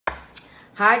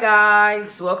Hi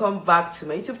guys, welcome back to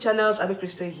my YouTube channel. Abby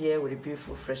Crystal here with a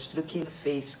beautiful fresh looking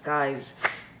face. Guys,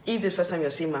 if this is the first time you're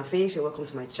seeing my face, you're welcome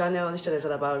to my channel. This channel is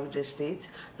all about real estate,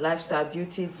 lifestyle,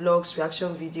 beauty, vlogs,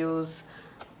 reaction videos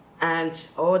and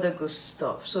all the good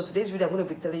stuff. So today's video I'm going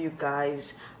to be telling you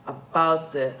guys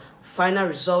about the final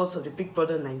results of the Big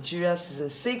Brother Nigeria season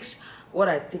 6, what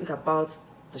I think about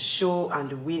the show and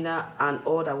the winner and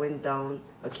all that went down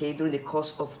during the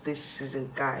course of this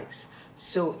season, guys.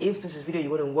 So if this is a video you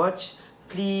want to watch,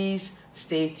 please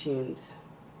stay tuned.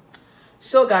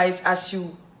 So guys, as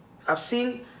you have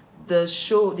seen, the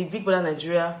show, the Big Brother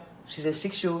Nigeria season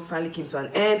 6 show finally came to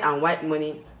an end and White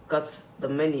Money got the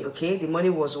money. The money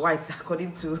was white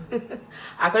according to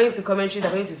according to commentaries,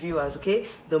 according to viewers.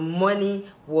 The money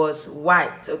was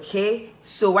white.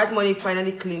 So White Money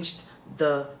finally clinched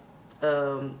the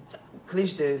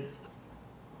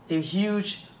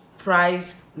huge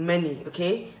prize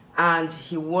money. And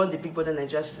he won the Big Brother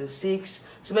Nigeria season 6.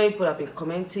 So many people have been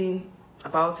commenting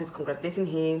about it, congratulating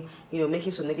him,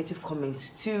 making some negative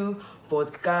comments too.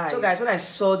 But guys, when I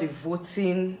saw the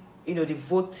voting, the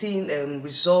voting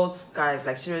results, guys,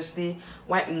 like seriously,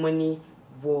 White Money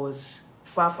was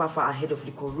far ahead of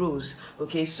Liquor Rose.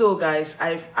 So guys,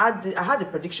 I had the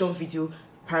prediction video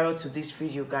prior to this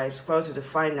video, guys, prior to the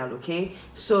final.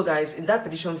 So guys, in that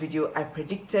prediction video I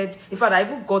predicted, in fact I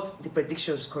even got the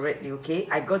predictions correctly.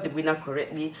 I got the winner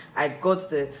correctly, I got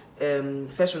the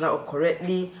first runner up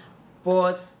correctly.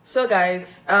 But so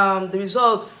guys, the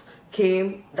results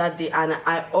came that day and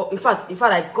in fact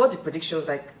I got the predictions,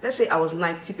 like let's say I was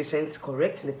 90%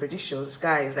 correct in the predictions,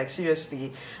 guys, like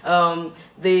seriously.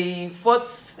 The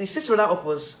sixth runner up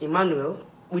was Emmanuel,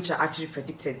 which I actually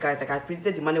predicted, guys. Like I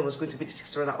predicted the money was going to be the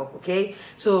sixth runner up.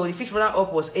 So the fifth runner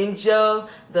up was Angel.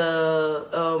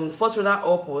 The fourth runner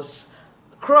up was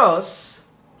Cross,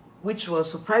 which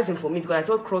was surprising for me because I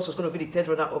thought Cross was going to be the third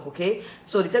runner up.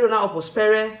 So the third runner up was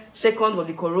Pere, second was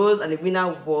Liquor Rose, and the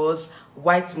winner was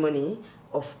White Money,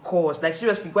 of course. Like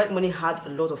seriously, White Money had a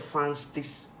lot of fans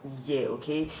this year.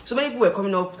 So many people were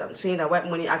coming up and saying that White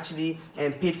Money actually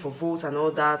paid for votes and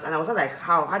all that, and I was like,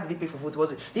 how did he pay for votes?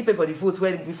 Did he pay for the votes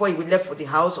before he left for the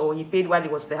house, or he paid while he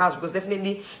was in the house? Because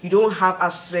definitely you don't have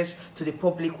access to the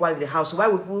public while in the house. So why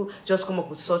would people just come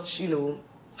up with such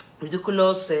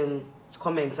ridiculous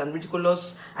comments and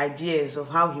ridiculous ideas of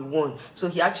how he won? So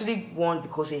he actually won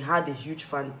because he had a huge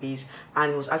fan base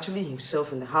and he was actually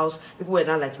himself in the house. People were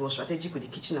not like he was strategic with the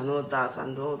kitchen and all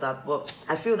that, but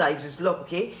I feel that it's his luck.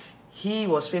 He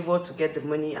was favored to get the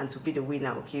money and to be the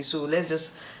winner. So let's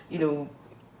just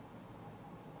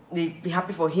be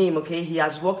happy for him. He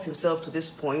has worked himself to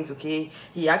this point. He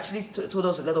actually told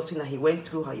us a lot of things that he went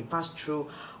through, how he passed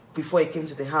through before he came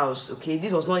to the house.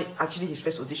 This was not actually his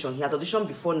first audition. He had auditioned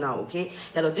before now. He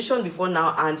had auditioned before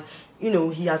now, and he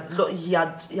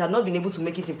had not been able to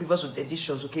make it in previous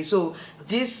editions. So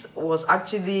this was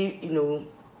actually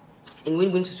in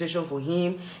win-win situation for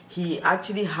him. He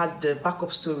actually had the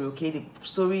backup story. The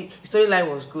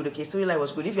storyline was good. Storyline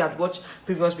was good. If you had watched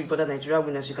previous Big Brother Nigeria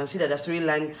winners, you can see that the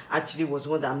storyline actually was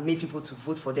one that made people to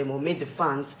vote for them, or made the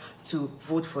fans to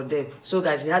vote for them. So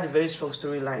guys, he had a very strong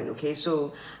storyline.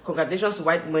 So congratulations to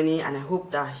White Money, and I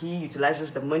hope that he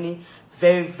utilizes the money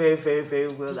very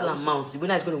well. Total amount, the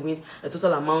winner is going to win a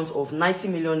total amount of 90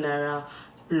 million naira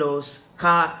plus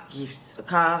car gift,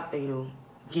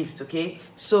 gift.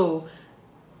 So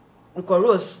Liquor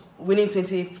Rose winning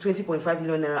 20.5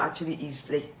 million naira actually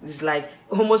is like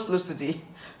almost close to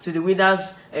the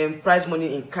winner's prize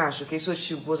money in cash. So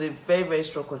she was a very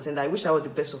strong contender. I wish her all the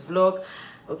best of luck.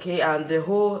 And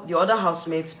the other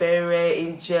housemates, Pere,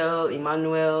 Angel,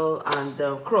 Emmanuel,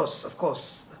 and Cross, of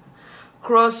course.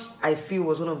 Cross, I feel,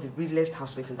 was one of the realest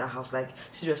housemates in that house. Like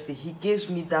seriously, he gives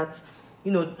me that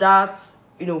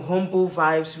humble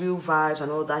vibes, real vibes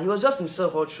and all that. He was just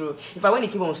himself all through. In fact, when he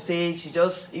came on stage, he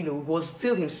just, was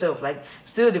still himself, like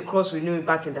still the Cross we knew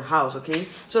back in the house.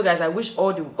 So guys, I wish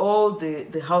all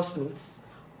the housemates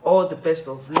all the best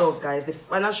of luck, guys. The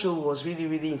final show was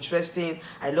really interesting.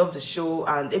 I love the show,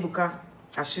 and Ebuka,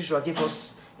 as usual, gave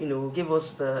us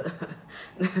the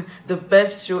the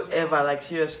best show ever. Like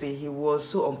seriously, he was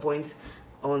so on point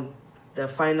on the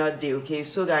final day.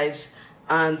 So guys,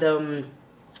 and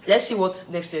let's see what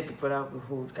next year Big Brother will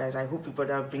hold, guys. I hope Big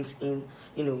Brother brings in,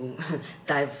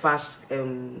 diverse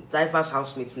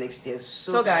housemates next year.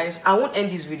 So guys, I won't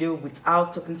end this video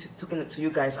without talking to you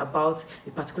guys about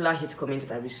a particular hate comment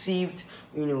that I received,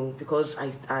 because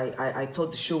I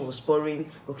thought the show was boring.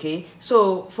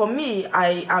 So for me,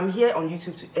 I am here on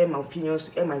YouTube to air my opinions,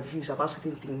 to air my views about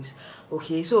certain things.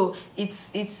 So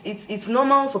it's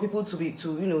normal for people to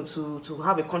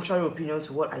have a contrary opinion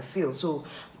to what I feel. So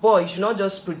But you should not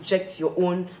just project your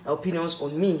own opinions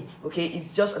on me, okay?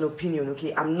 It's just an opinion,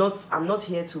 okay? I'm not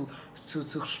here to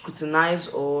scrutinize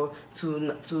or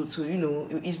to you know,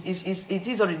 it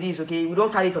is what it is, okay? We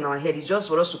don't carry it on our head. It's just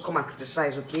for us to come and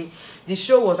criticize, okay? The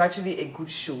show was actually a good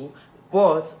show,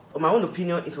 but in my own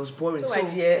opinion, it was boring. So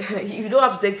idea, you don't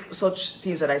have to take such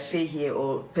things that I say here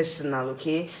or personal,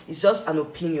 okay? It's just an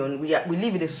opinion. We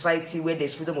live in a society where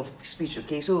there's freedom of speech,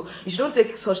 okay? So you shouldn't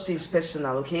take such things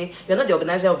personal, okay? You're not the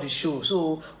organizer of the show,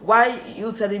 so why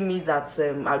you telling me that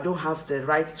I don't have the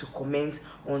right to comment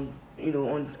on, you know,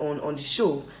 on the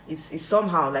show? It's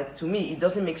somehow, like, to me it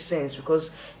doesn't make sense,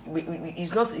 because we're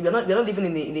not living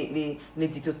in a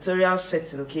dictatorial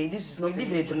setting, okay? This is not, we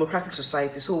live in a democratic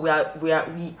society, so we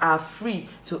are free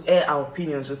to air our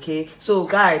opinions, okay? So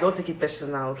guys, don't take it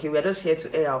personal, okay? We are just here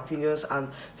to air our opinions and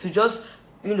to just,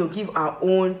 you know, give our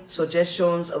own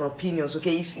suggestions and opinions,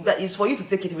 okay? It's for you to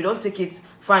take it. If you don't take it,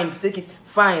 fine. If you take it,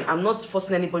 fine. I'm not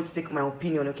forcing anybody to take my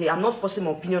opinion, okay? I'm not forcing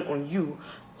my opinion on you,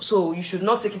 so you should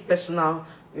not take it personal,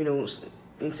 you know,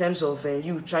 in terms of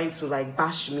you trying to like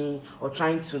bash me or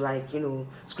trying to like, you know,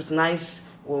 scrutinize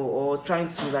or trying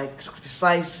to like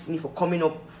criticize me for coming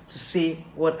up to say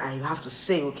what I have to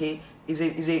say, okay? It's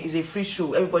a free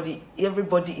show. Everybody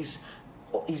is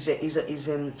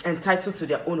entitled to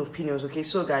their own opinions, okay?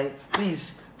 So guys,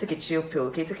 please take a chill pill,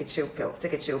 okay? Take a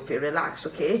chill pill, relax,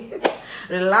 okay?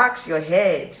 Relax your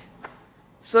head.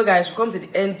 So guys, we come to the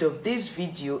end of this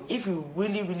video. If you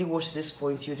really watch this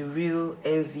point, you're the real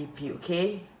MVP,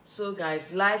 okay? So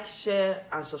guys, like, share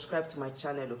and subscribe to my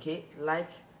channel, okay?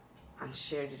 Like and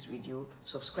share this video,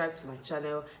 subscribe to my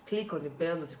channel, click on the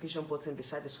bell notification button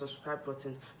beside the subscribe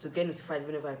button to get notified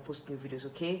whenever I post new videos,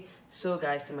 okay? So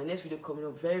guys, till my next video coming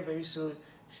up very soon.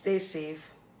 Stay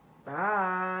safe.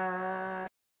 Bye.